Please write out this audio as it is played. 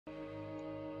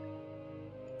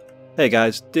Hey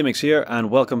guys, Deamix here, and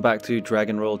welcome back to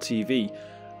Dragon Roll TV.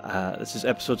 This is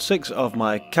episode 6 of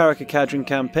my Karak Kadrin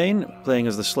campaign, playing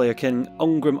as the Slayer King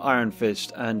Ungrim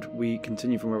Ironfist, and we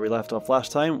continue from where we left off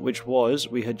last time, which was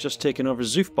we had just taken over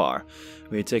Zufbar.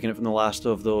 We had taken it from the last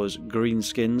of those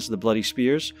Greenskins, the Bloody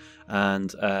Spears,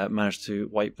 and managed to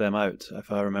wipe them out,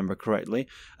 if I remember correctly.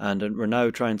 And we're now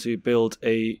trying to build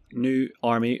a new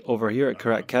army over here at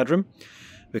Karak Kadrin,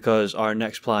 because our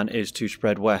next plan is to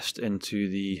spread west into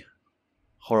the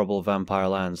horrible vampire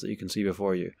lands that you can see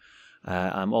before you.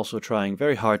 I'm also trying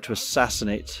very hard to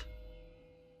assassinate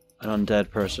an undead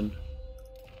person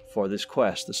for this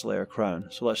quest, the Slayer Crown.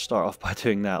 So let's start off by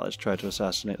doing that. Let's try to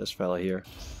assassinate this fella here.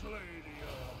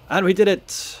 And we did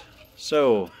it!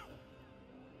 So...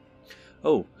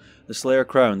 oh, the Slayer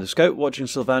Crown. The scout watching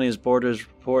Sylvania's borders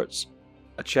reports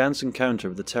a chance encounter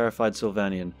with the terrified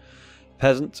Sylvanian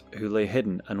peasant who lay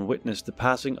hidden and witnessed the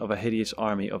passing of a hideous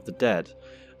army of the dead.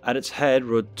 At its head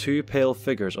rode two pale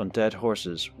figures on dead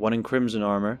horses, one in crimson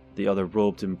armour, the other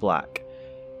robed in black.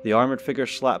 The armoured figure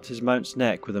slapped his mount's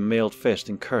neck with a mailed fist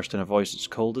and cursed in a voice as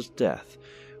cold as death.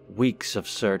 Weeks of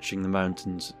searching the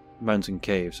mountain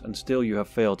caves, and still you have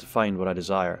failed to find what I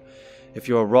desire. If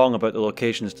you are wrong about the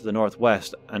locations to the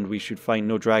northwest, and we should find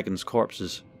no dragon's corpse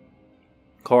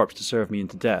to serve me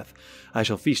into death, I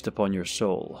shall feast upon your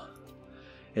soul.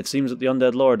 It seems that the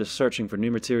undead lord is searching for new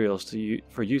materials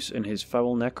for use in his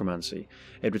foul necromancy.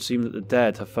 It would seem that the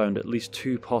dead have found at least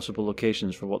two possible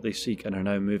locations for what they seek and are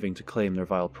now moving to claim their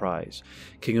vile prize.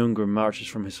 King Ungrim marches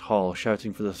from his hall,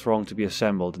 shouting for the throng to be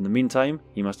assembled. In the meantime,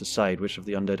 he must decide which of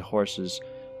the undead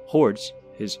hordes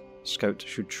his scout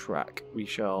should track. We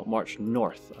shall march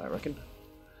north, I reckon.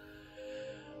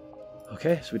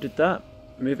 Okay, so we did that.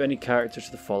 Move any character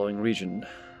to the following region.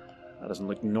 That doesn't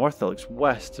look north, that looks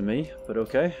west to me, but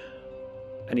okay.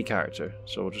 Any character,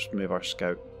 so we'll just move our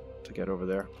scout to get over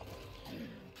there.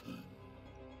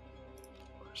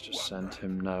 Let's just send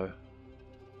him now.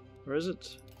 Where is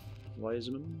it?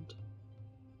 Wisemond?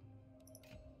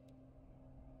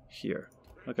 Here.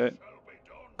 Okay.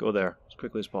 Go there, as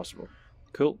quickly as possible.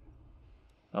 Cool.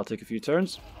 I'll take a few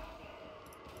turns.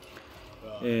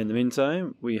 In the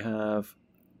meantime, we have...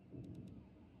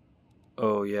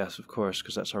 oh yes, of course,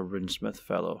 because that's our runesmith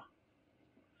fellow.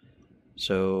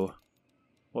 So,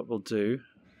 what we'll do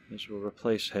is we'll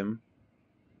replace him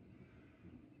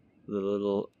with a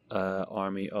little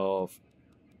army of...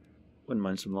 wouldn't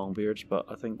mind some longbeards, but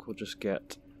I think we'll just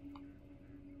get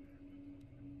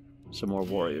some more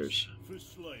warriors. For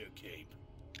Slayer Cape,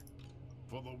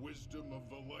 for the wisdom of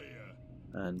the layer.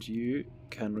 And you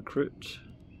can recruit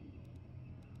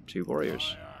 2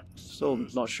 warriors. Still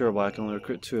not sure why I can only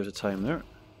recruit 2 at a time there.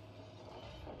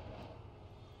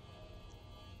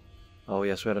 Oh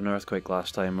yes, we had an earthquake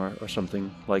last time or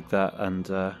something like that,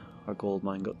 and our gold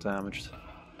mine got damaged.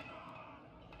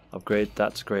 Upgrade,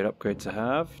 that's a great upgrade to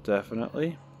have,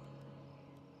 definitely.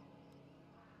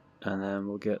 And then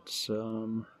we'll get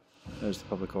some... there's the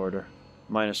public order.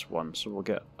 -1, so we'll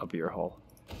get a beer hall.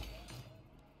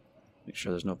 Make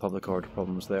sure there's no public order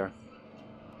problems there.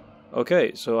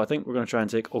 Okay, so I think we're going to try and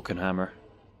take Oakenhammer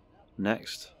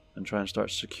next and try and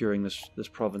start securing this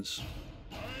province.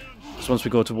 So once we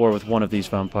go to war with one of these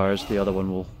vampires, the other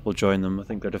one will join them. I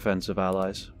think they're defensive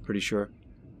allies, pretty sure.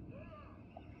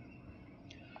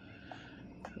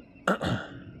 Our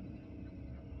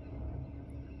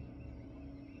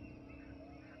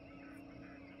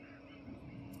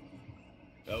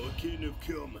kin have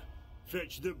come.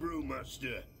 Fetch the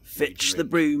brewmaster. Fetch the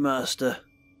brewmaster.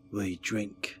 We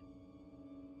drink.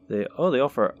 They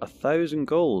offer 1,000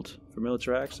 gold for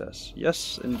military access.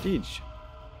 Yes, indeed.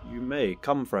 You may.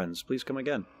 Come, friends. Please come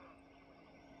again.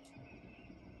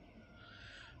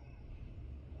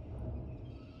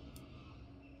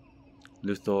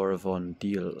 Luthor von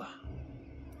Diel.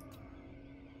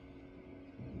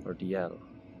 Or Diel.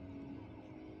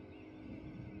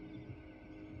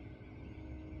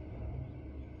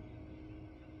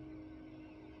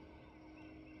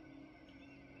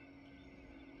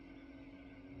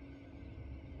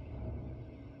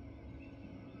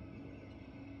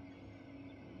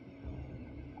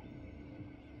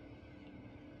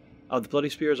 Oh, the Bloody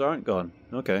Spears aren't gone.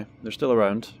 Okay, they're still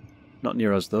around. Not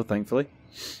near us though, thankfully.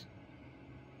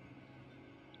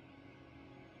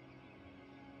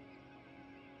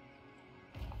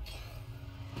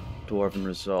 Dwarven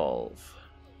Resolve.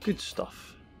 Good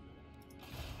stuff.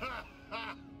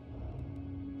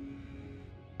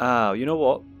 Ah, you know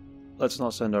what? Let's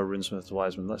not send our runesmith to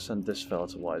Wiseman. Let's send this fella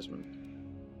to Wiseman.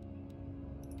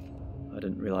 I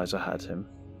didn't realise I had him.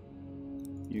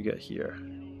 You get here.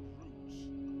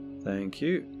 Thank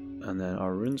you. And then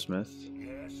our runesmith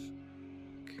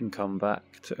can come back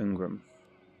to Ungrim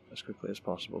as quickly as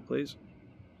possible, please.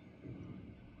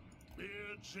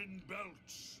 Beards and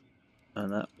belts.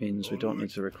 And that means we don't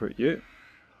need to recruit you.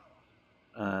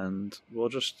 And we'll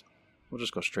just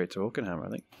go straight to Oakenhammer, I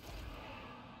think.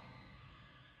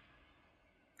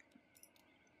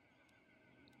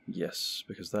 Yes,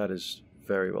 because that is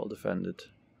very well defended.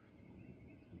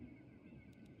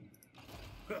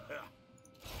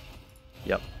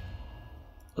 Yep.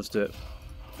 Let's do it.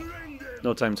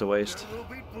 No time to waste.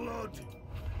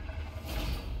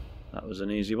 That was an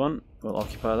easy one. We'll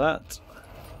occupy that.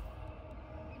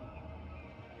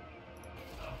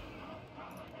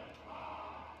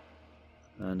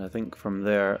 And I think from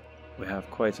there we have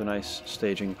quite a nice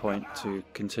staging point to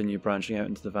continue branching out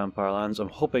into the Vampire Lands. I'm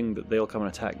hoping that they'll come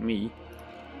and attack me.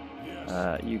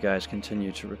 You guys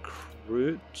continue to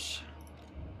recruit.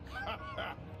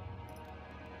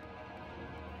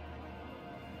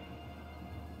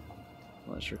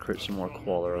 Let's recruit some more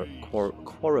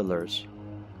quarrelers.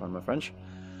 Pardon my French.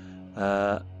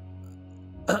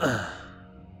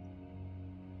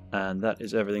 And that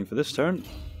is everything for this turn.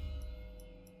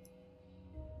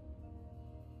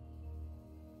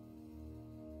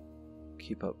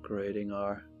 Keep upgrading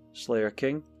our Slayer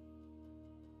King.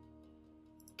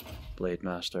 Blade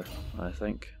Master, I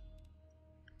think.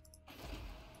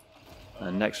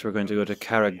 And next we're going to go to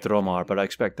Karak Kadrin, but I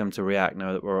expect them to react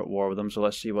now that we're at war with them, so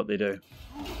let's see what they do.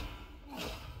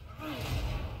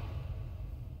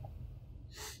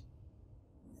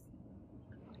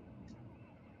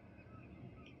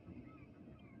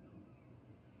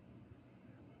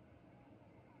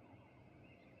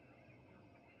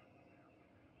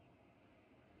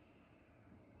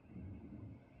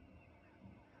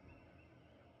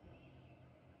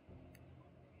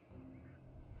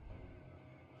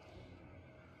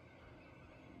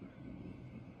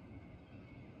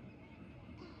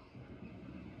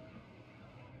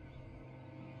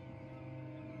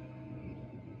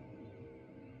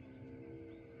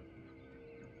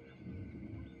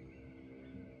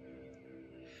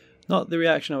 Not the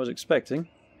reaction I was expecting.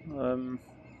 Could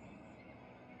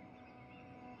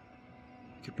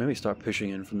maybe start pushing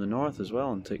in from the north as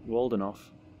well and take Walden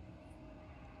off.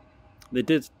 They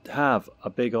did have a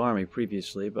big army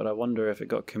previously, but I wonder if it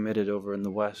got committed over in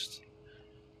the west,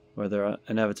 where they're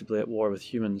inevitably at war with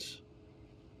humans.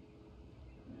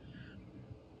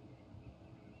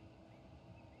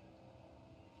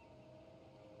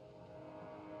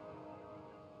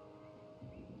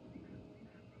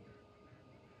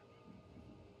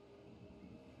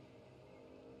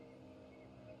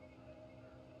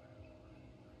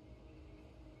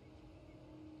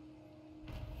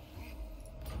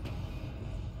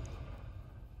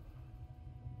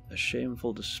 A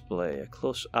shameful display. A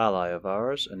close ally of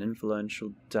ours, an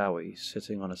influential Dowie,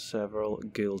 sitting on several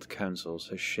guild councils,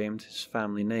 has shamed his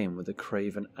family name with a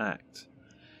craven act.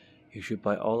 He should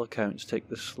by all accounts take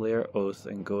the Slayer oath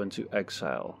and go into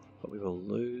exile, but we will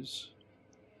lose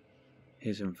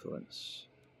his influence.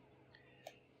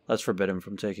 Let's forbid him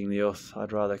from taking the oath.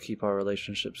 I'd rather keep our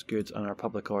relationships good, and our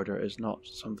public order is not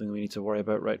something we need to worry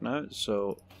about right now,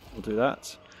 so we'll do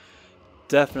that.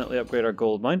 Definitely upgrade our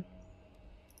gold mine.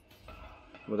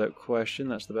 Without question,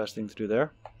 that's the best thing to do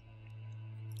there.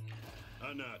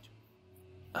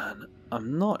 And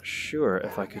I'm not sure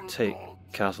if I could take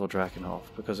Castle Drakenhof,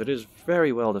 because it is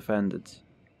very well defended.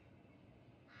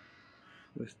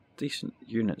 With decent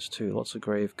units too, lots of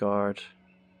Graveguard,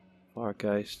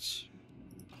 Fargeists.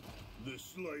 The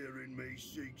Slayer in me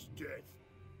seeks death.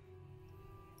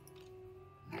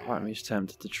 Part of me's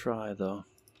tempted to try though.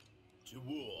 To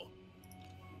war.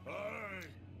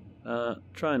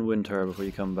 Try and wind her before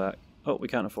you come back. Oh, we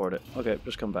can't afford it. Okay,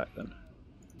 just come back then.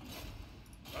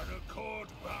 An accord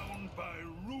bound by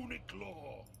runic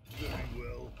law. Very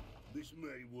well. This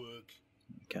may work.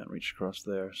 Can't reach across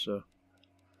there, so.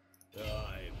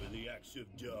 Aye, but the axe of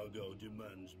Dargo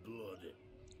demands blood.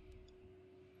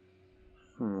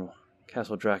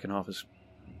 Castle Drakenhof is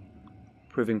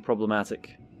proving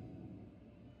problematic.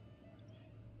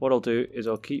 What I'll do is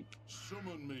I'll keep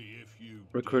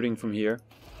recruiting from here.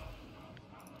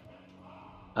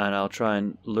 And I'll try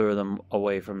and lure them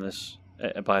away from this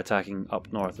by attacking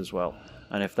up north as well.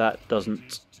 And if that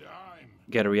doesn't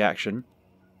get a reaction,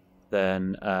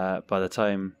 then by the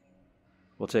time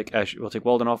we'll take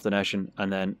Walden off, then Eshin,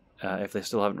 and then if they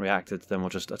still haven't reacted, then we'll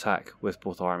just attack with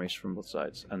both armies from both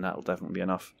sides, and that'll definitely be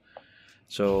enough.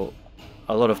 So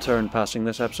a lot of turn passing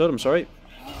this episode. I'm sorry.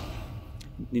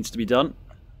 It needs to be done.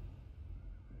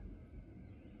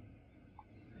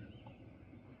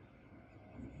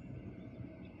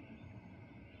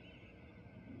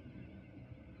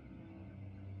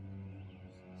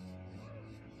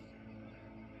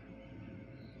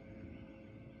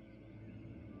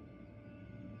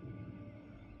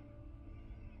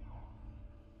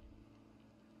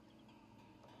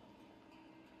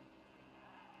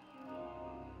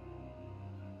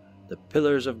 The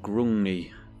Pillars of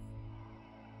Grungni.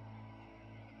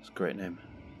 It's a great name.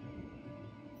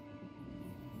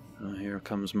 Oh, here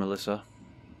comes Melissa.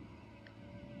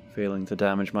 Failing to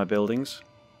damage my buildings.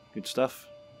 Good stuff.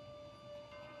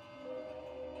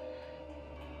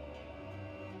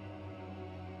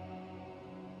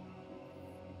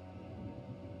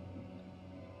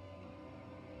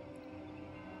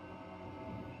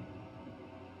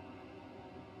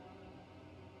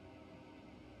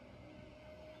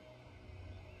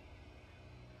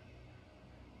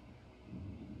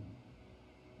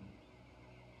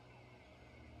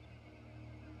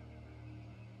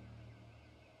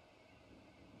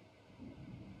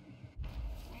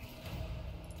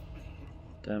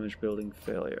 Damage building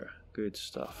failure. Good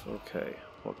stuff. Okay,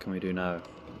 what can we do now?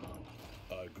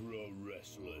 I grow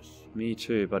restless. Me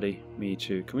too, buddy. Me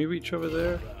too. Can we reach over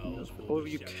there? Oh,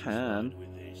 you can.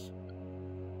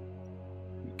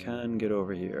 You can get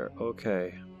over here.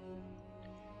 Okay.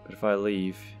 But if I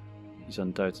leave, he's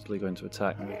undoubtedly going to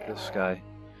attack me with this guy.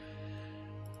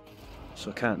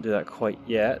 So I can't do that quite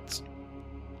yet.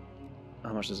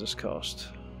 How much does this cost?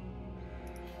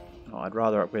 Oh, I'd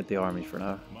rather upgrade the army for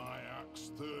now.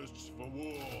 Thirsts for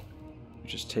war.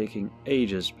 Which is taking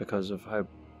ages because of how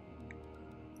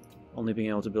only being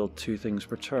able to build 2 things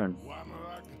per turn.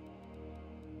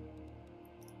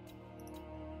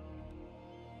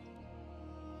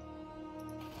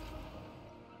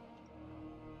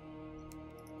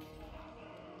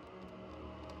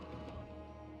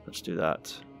 Let's do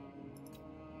that.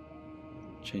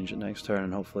 Change it next turn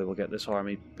and hopefully we'll get this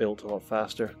army built a lot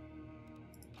faster.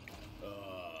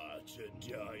 To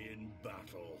die in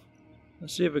battle.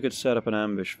 Let's see if we could set up an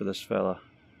ambush for this fella.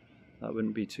 That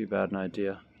wouldn't be too bad an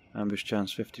idea. Ambush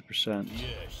chance 50%.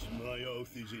 Yes, my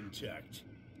oath is intact.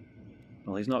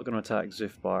 Well, he's not going to attack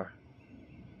Zifbar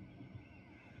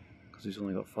because he's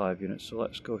only got 5 units. So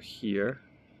let's go here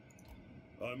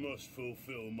I must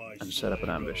fulfill my and set up an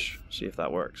slaying ambush. oath. See if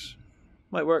that works.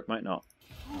 Might work, might not.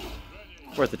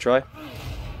 Worth a try.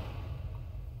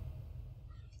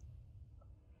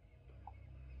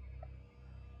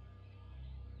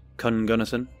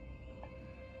 Gunnison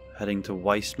heading to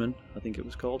Weissman, I think it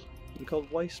was called. Was it called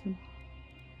Weissman?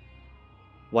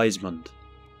 Weismund.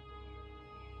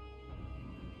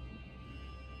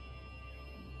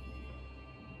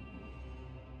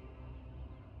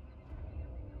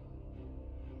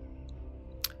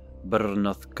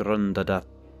 Bernoth Grundada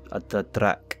at the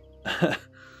Drak.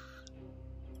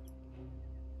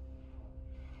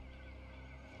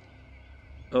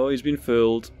 Oh, he's been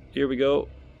fooled. Here we go.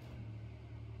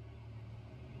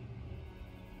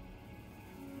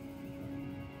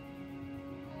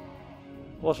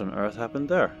 What on earth happened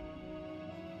there?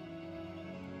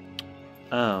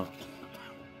 Oh.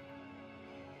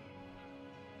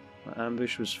 My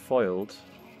ambush was foiled.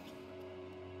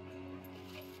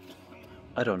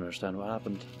 I don't understand what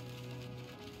happened.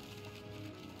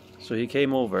 So he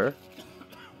came over.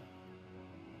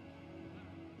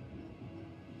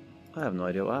 I have no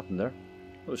idea what happened there.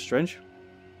 That was strange.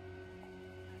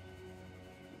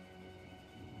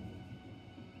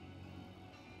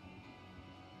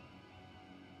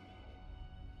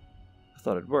 I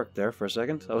thought it worked there for a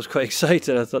second. I was quite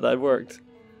excited. I thought that worked.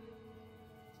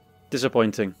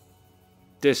 Disappointing.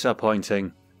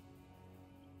 Disappointing.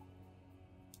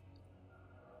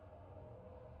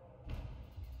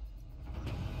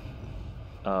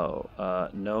 Oh,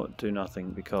 no, do nothing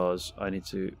because I need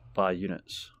to buy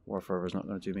units. Warhammer is not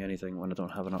going to do me anything when I don't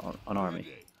have an army.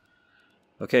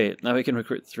 Okay, now we can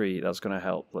recruit 3. That's going to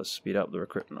help. Let's speed up the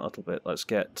recruitment a little bit. Let's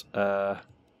get, I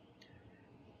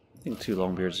think 2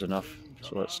 Longbeards is enough.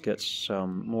 So let's get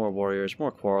some more warriors,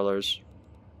 more quarrelers.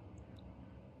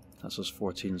 That's us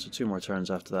 14, so 2 more turns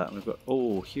after that. And we've got,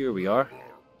 oh, here we are.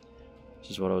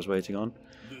 This is what I was waiting on.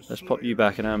 Let's pop you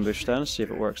back in ambush then, see if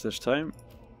it works this time.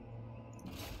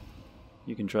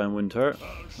 You can try and wound her.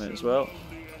 Might as well.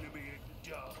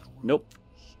 Nope.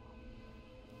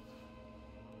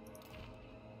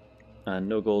 And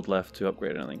no gold left to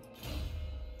upgrade anything.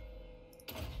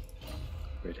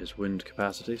 Upgrade his wound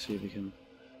capacity, see if we can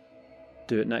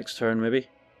do it next turn maybe.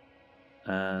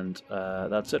 And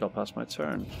that's it, I'll pass my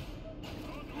turn.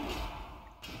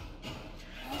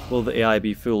 Will the AI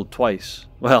be fooled twice?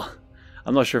 Well,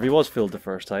 I'm not sure if he was fooled the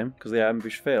first time, because the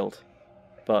ambush failed.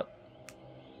 But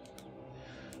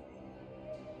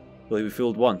will he be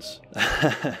fooled once?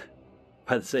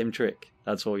 By the same trick?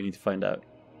 That's all you need to find out.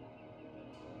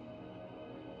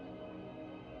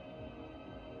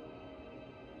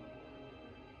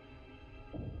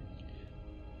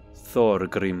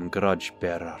 Thorgrim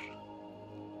Grudgebearer.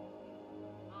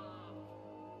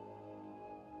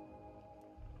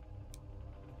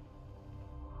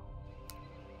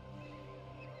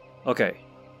 Okay,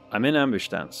 I'm in ambush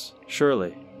stance,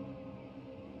 surely.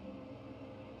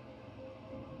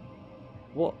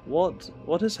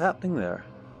 What is happening there?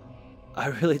 I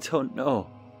really don't know.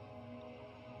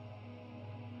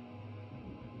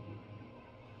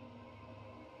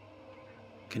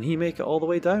 Can he make it all the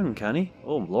way down, can he?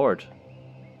 Oh lord.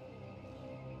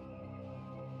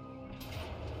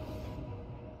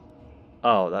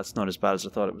 Oh, that's not as bad as I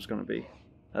thought it was going to be.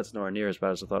 That's nowhere near as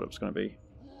bad as I thought it was going to be.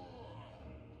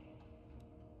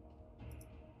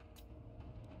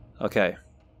 Okay,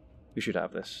 we should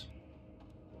have this.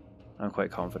 I'm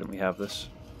quite confident we have this.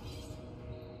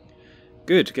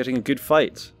 Good, getting a good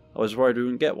fight. I was worried we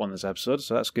wouldn't get one this episode,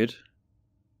 so that's good.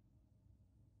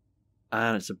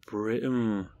 And it's a bridge.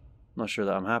 Not sure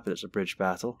that I'm happy that it's a bridge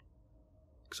battle,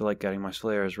 because I like getting my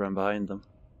slayers around behind them.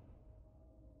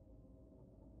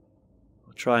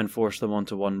 I'll try and force them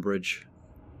onto one bridge.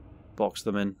 Box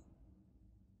them in.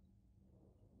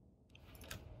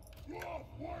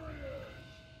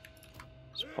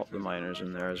 Let's pop the miners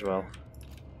in there as well.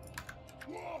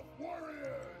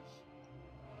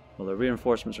 Well, the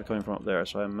reinforcements are coming from up there,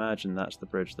 so I imagine that's the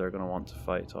bridge they're going to want to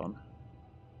fight on.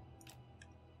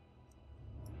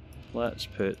 Let's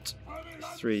put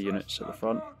 3 units at the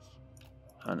front,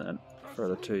 and then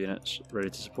further 2 units ready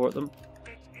to support them.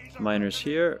 Miners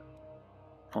here.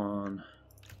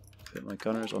 Put my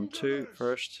gunners on 2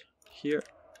 first, here.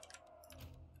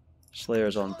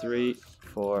 Slayers on 3,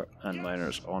 4, and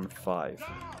miners on 5.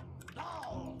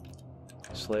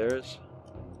 Slayers.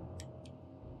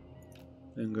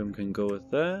 Ungrim can go with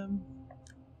them.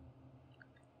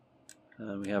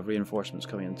 And we have reinforcements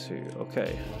coming in too.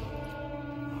 Okay.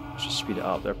 Let's just speed it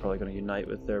up. They're probably going to unite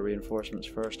with their reinforcements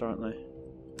first, aren't they?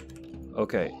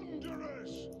 Okay.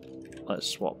 Let's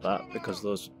swap that because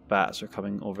those bats are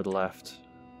coming over the left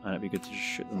and it'd be good to just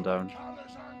shoot them down.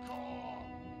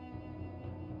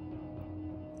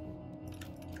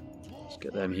 Let's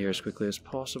get them here as quickly as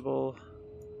possible.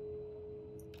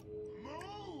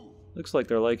 Looks like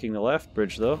they're liking the left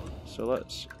bridge though, so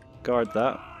let's guard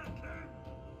that.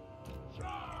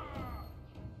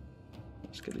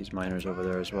 Let's get these miners over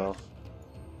there as well.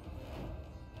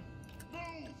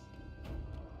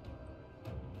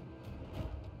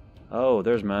 Oh,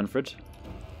 there's Manfred.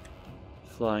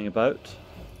 Flying about.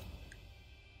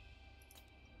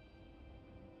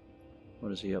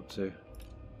 What is he up to?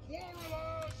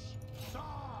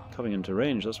 Coming into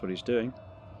range, that's what he's doing.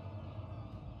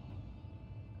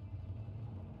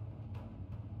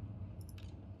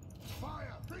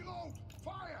 Fire! Reload!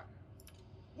 Fire!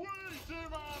 We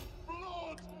demand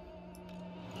blood!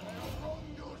 They have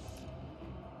wronged us!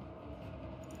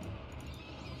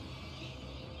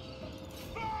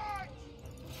 Fight!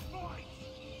 Fight!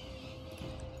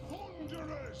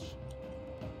 Thunderous!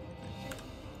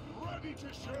 Ready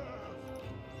to serve!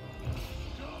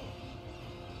 Go!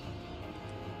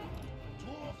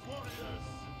 Dwarf warriors!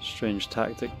 Strange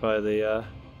tactic by the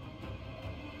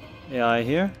AI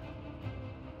here.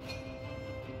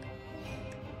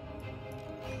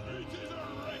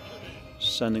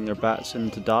 Sending their bats in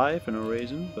to die for no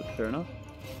reason, but fair enough.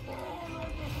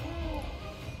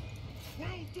 Will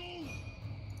do!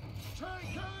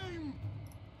 Take aim!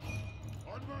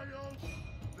 On my oath,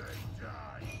 they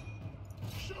die!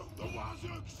 Shoot the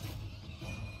wazooks!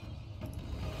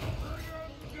 Bring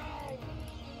them down!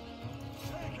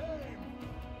 Take aim!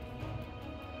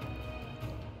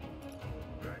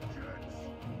 Vengeance!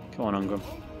 Come on, Ungrim.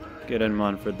 Get in,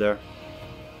 Manfred, there.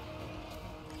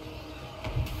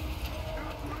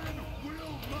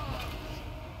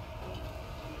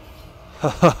 Ho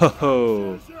ho ho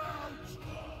ho!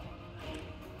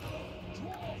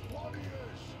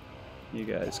 You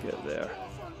guys get there.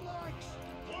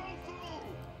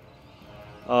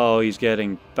 Oh, he's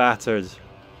getting battered.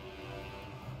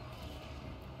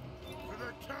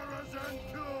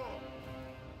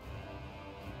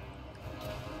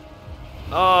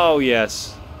 Oh,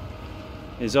 yes.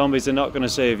 His zombies are not going to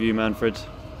save you, Manfred.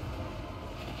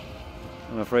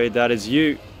 I'm afraid that is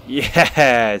you.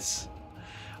 Yes!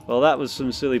 Well, that was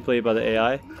some silly play by the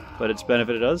AI, but it's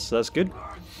benefited us, so that's good.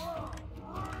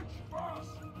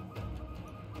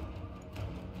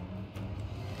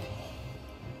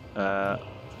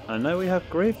 And now we have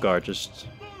Graveguard just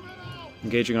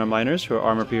engaging our miners who are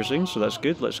armor piercing, so that's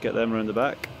good. Let's get them around the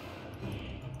back.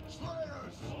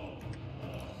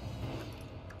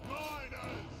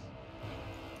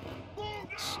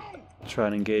 Let's try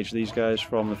and engage these guys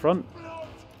from the front.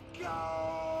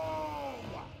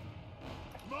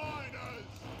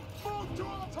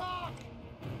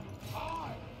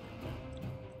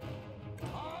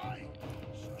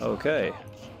 Okay.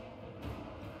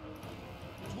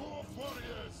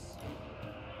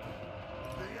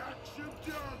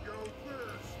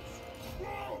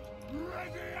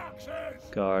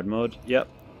 Guard mode. Yep.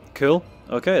 Cool.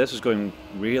 Okay, this is going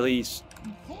really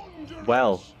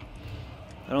well.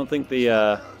 I don't think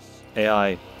the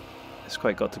AI has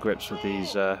quite got to grips with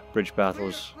these bridge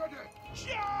battles.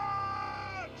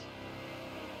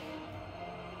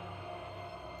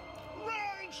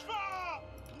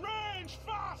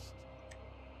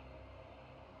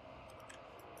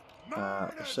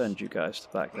 I'll send you guys to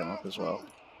back them up as well.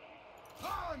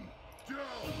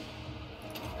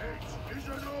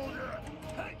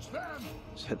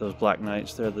 Let's hit those Black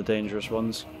Knights, they're the dangerous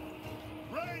ones.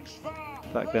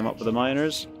 Back them up with the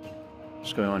miners.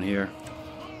 What's going on here?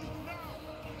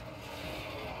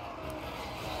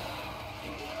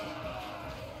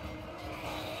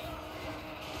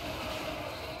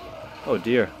 Oh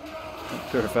dear.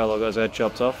 Poor fellow got his head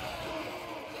chopped off.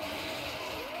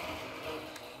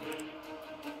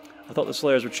 I thought the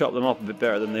Slayers would chop them up a bit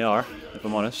better than they are, if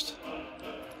I'm honest.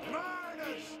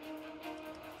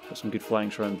 Got some good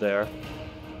flanks around there.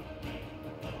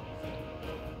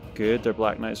 Good, their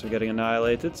Black Knights are getting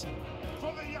annihilated.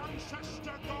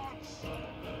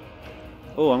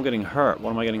 Oh, I'm getting hurt. What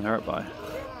am I getting hurt by?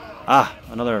 Ah,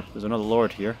 there's another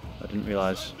lord here. I didn't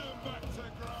realise.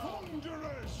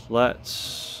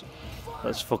 Let's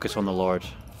focus on the lord.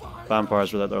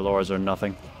 Vampires without their lords are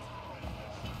nothing.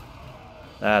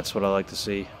 That's what I like to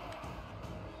see.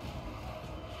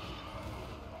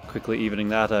 Quickly evening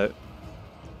that out.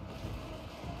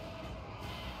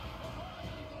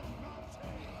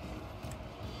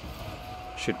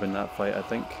 Should win that fight, I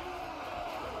think.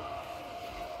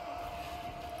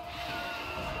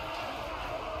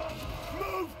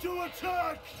 Move to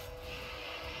attack!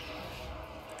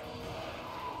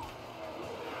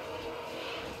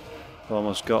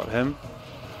 Almost got him.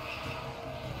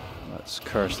 Let's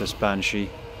curse this Banshee.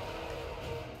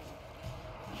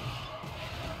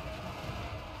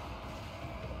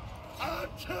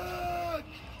 Attack!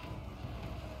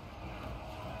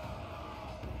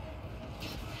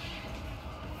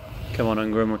 Come on,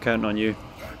 Ungrim, we're counting on you.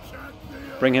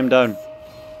 Bring him down.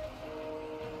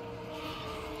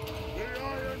 The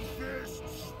Iron Fist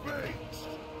speaks.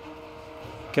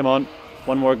 Come on,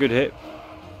 one more good hit.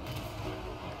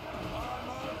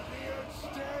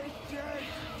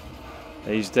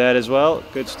 He's dead as well.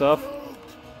 Good stuff.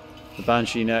 The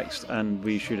Banshee next, and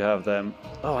we should have them.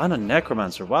 Oh, and a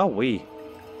Necromancer. Wowee.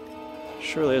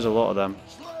 Surely there's a lot of them.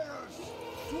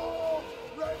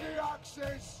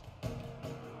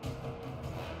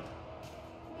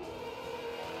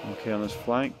 Okay, on this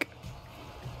flank.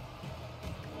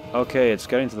 Okay, it's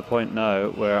getting to the point now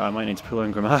where I might need to pull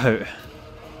Ungrim out.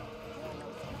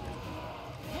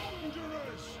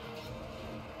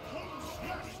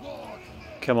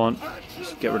 Come on,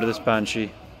 just get rid of this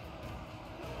Banshee.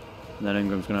 And then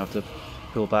Ungrim's going to have to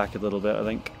pull back a little bit, I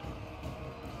think.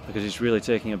 Because he's really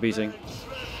taking a beating.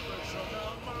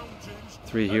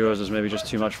 3 heroes is maybe just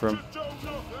too much for him.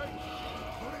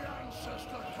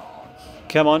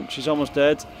 Come on, she's almost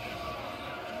dead.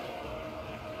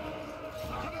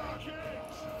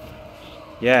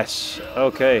 Yes,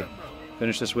 okay.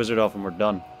 Finish this wizard off and we're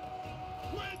done.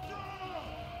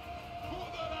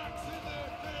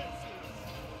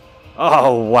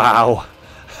 Oh, wow.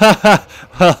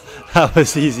 Well, that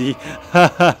was easy.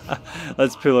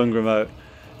 Let's pull Ungrim out.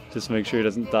 Just make sure he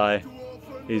doesn't die.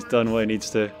 He's done what he needs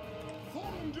to.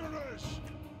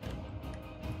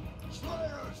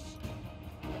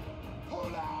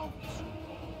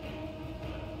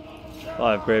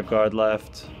 5 Graveguard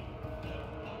left.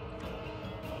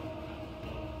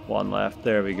 1 left.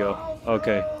 There we go.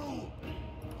 Okay.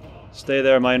 Stay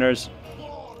there, miners.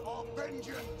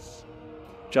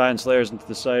 Giant Slayers into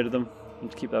the side of them.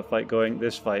 Need to keep that fight going.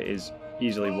 This fight is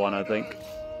easily won, I think.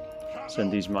 Send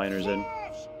these miners in.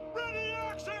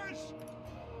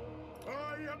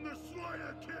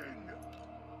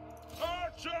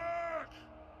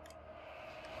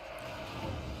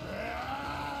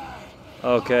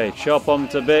 Okay, chop them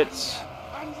to bits.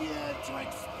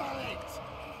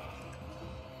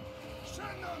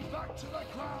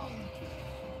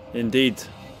 Indeed.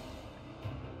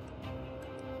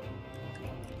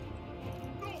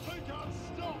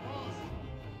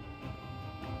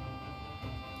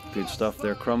 Good stuff,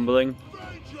 they're crumbling.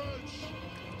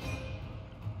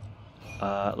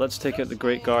 Let's take out the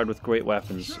Great Guard with great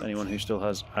weapons. Anyone who still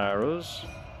has arrows.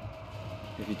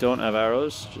 If you don't have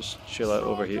arrows, just chill out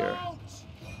over here.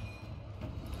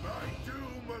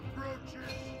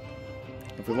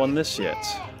 Have we won this yet?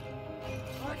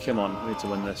 Come on, we need to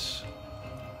win this.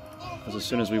 Because as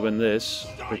soon as we win this,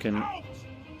 we can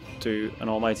do an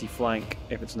almighty flank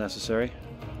if it's necessary.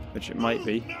 Which it might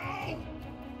be.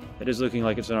 It is looking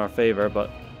like it's in our favour,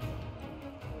 but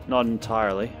not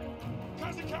entirely.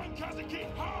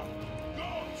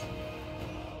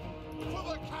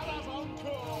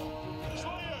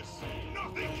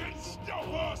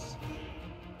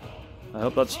 I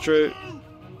hope that's true.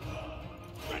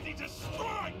 Ready to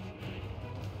strike.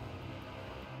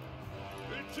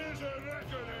 It is a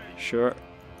reckoning. Sure.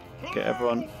 Get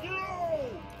everyone.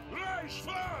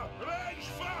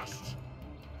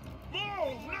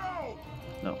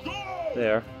 No.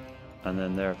 There. And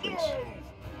then there, please.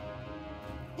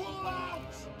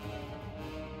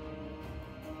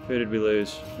 Who did we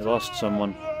lose? We lost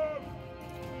someone.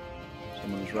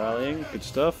 Someone's rallying. Good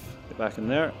stuff. Get back in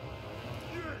there.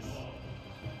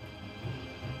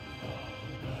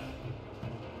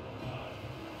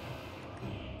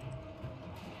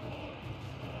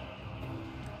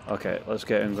 Okay, let's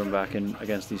get Ungrim back in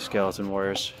against these skeleton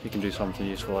warriors. He can do something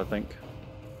useful, I think.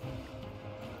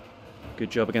 Good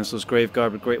job against those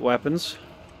Graveguard with great weapons.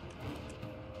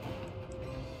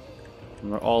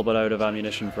 And we're all but out of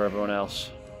ammunition for everyone else.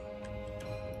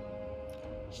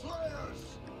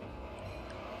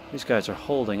 These guys are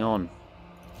holding on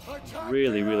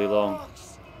really, really long.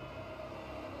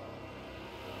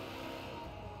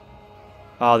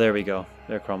 Ah, there we go.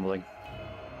 They're crumbling.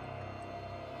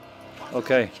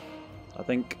 Okay. I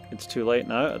think it's too late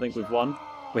now. I think we've won.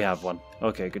 We have won.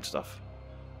 Okay, good stuff.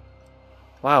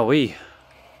 Wowee.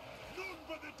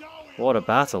 What a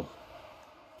battle.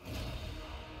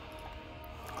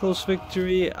 Close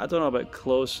victory. I don't know about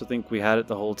close. I think we had it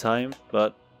the whole time,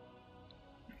 but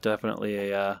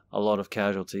definitely a lot of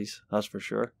casualties, that's for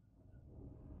sure.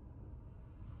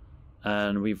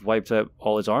 And we've wiped out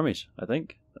all his armies, I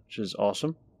think, which is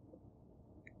awesome.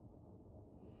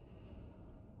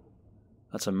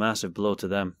 That's a massive blow to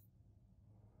them.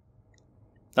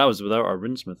 That was without our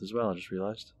runesmith as well, I just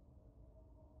realised.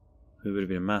 Who would have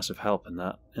been a massive help in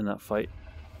that fight.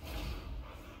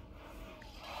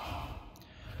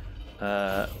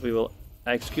 We will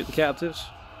execute the captives.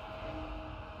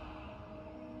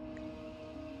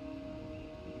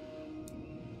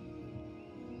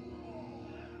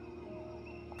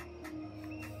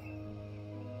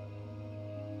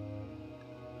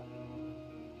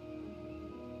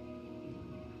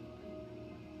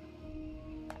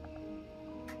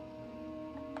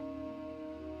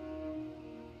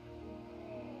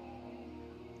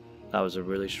 That was a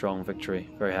really strong victory.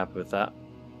 Very happy with that.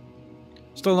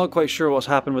 Still not quite sure what's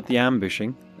happened with the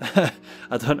ambushing. I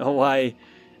don't know why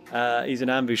he's in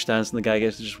ambush stance and the guy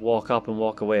gets to just walk up and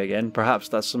walk away again. Perhaps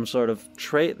that's some sort of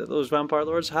trait that those vampire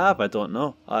lords have. I don't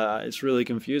know. It's really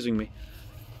confusing me.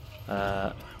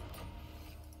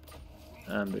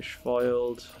 Ambush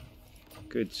foiled.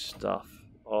 Good stuff.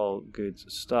 All good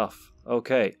stuff.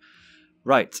 Okay.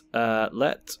 Right.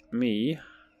 Let me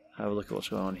have a look at what's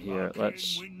going on here.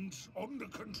 Let's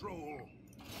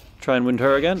try and win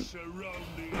her again.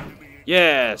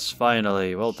 Yes,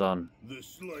 finally. Well done.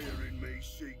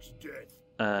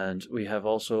 And we have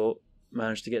also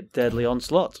managed to get Deadly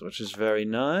Onslaught, which is very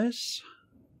nice.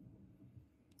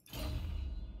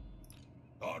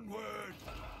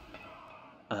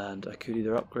 And I could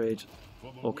either upgrade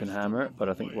Oaken Hammer, but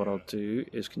I think what I'll do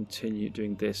is continue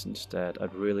doing this instead.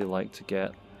 I'd really like to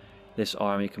get this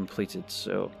army completed,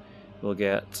 so we'll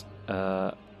get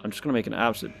I'm just going to make an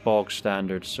absolute bog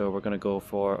standard, so we're going to go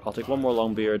for, I'll take one more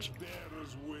Longbeard,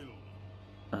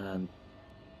 and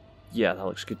yeah, that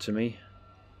looks good to me.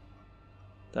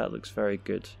 That looks very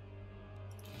good.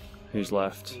 Who's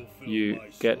left? You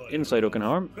get inside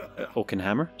Oaken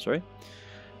Hammer, sorry,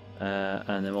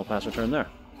 and then we'll pass our turn there.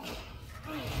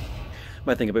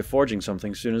 Might think about forging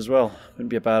something soon as well. Wouldn't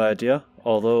be a bad idea,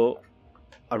 although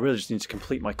I really just need to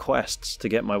complete my quests to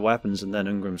get my weapons, and then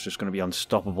Ungrim's just going to be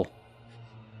unstoppable.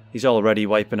 He's already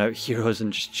wiping out heroes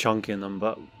and just chunking them,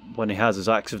 but when he has his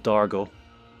Axe of Dargo,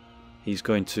 he's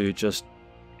going to just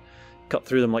cut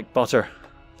through them like butter.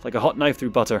 Like a hot knife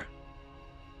through butter.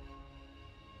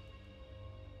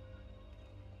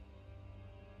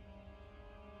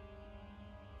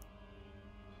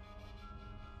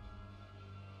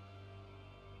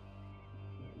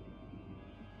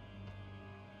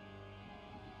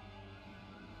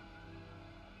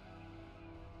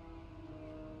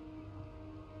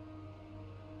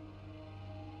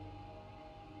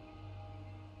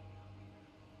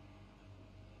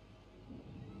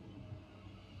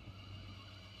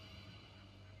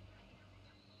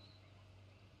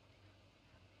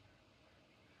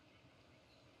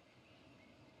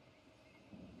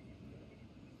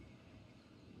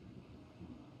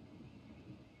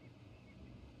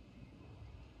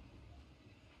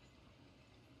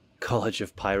 College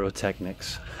of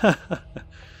Pyrotechnics.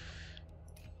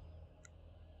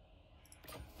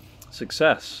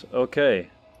 Success. Okay.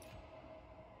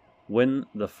 Win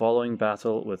the following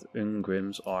battle with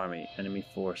Ungrim's army. Enemy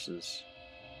forces.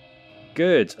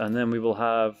 Good, and then we will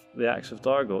have the Axe of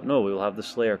Dargo. No, we will have the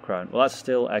Slayer Crown. Well, that's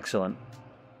still excellent.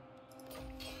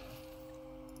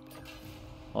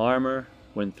 Armor,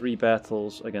 win 3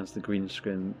 battles against the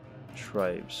Greenskin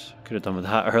tribes. Could have done with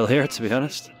that earlier, to be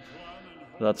honest.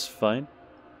 But that's fine.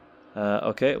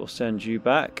 Okay, we'll send you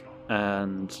back,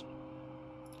 and...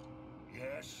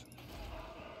 Yes.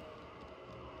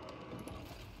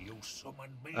 You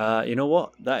summoned me. you know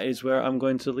what? That is where I'm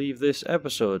going to leave this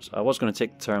episode. I was going to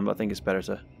take the turn, but I think it's better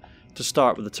to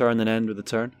start with the turn than end with the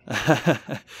turn.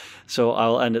 So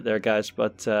I'll end it there, guys.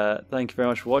 But thank you very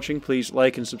much for watching. Please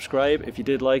like and subscribe if you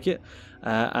did like it.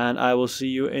 And I will see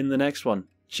you in the next one.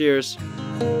 Cheers.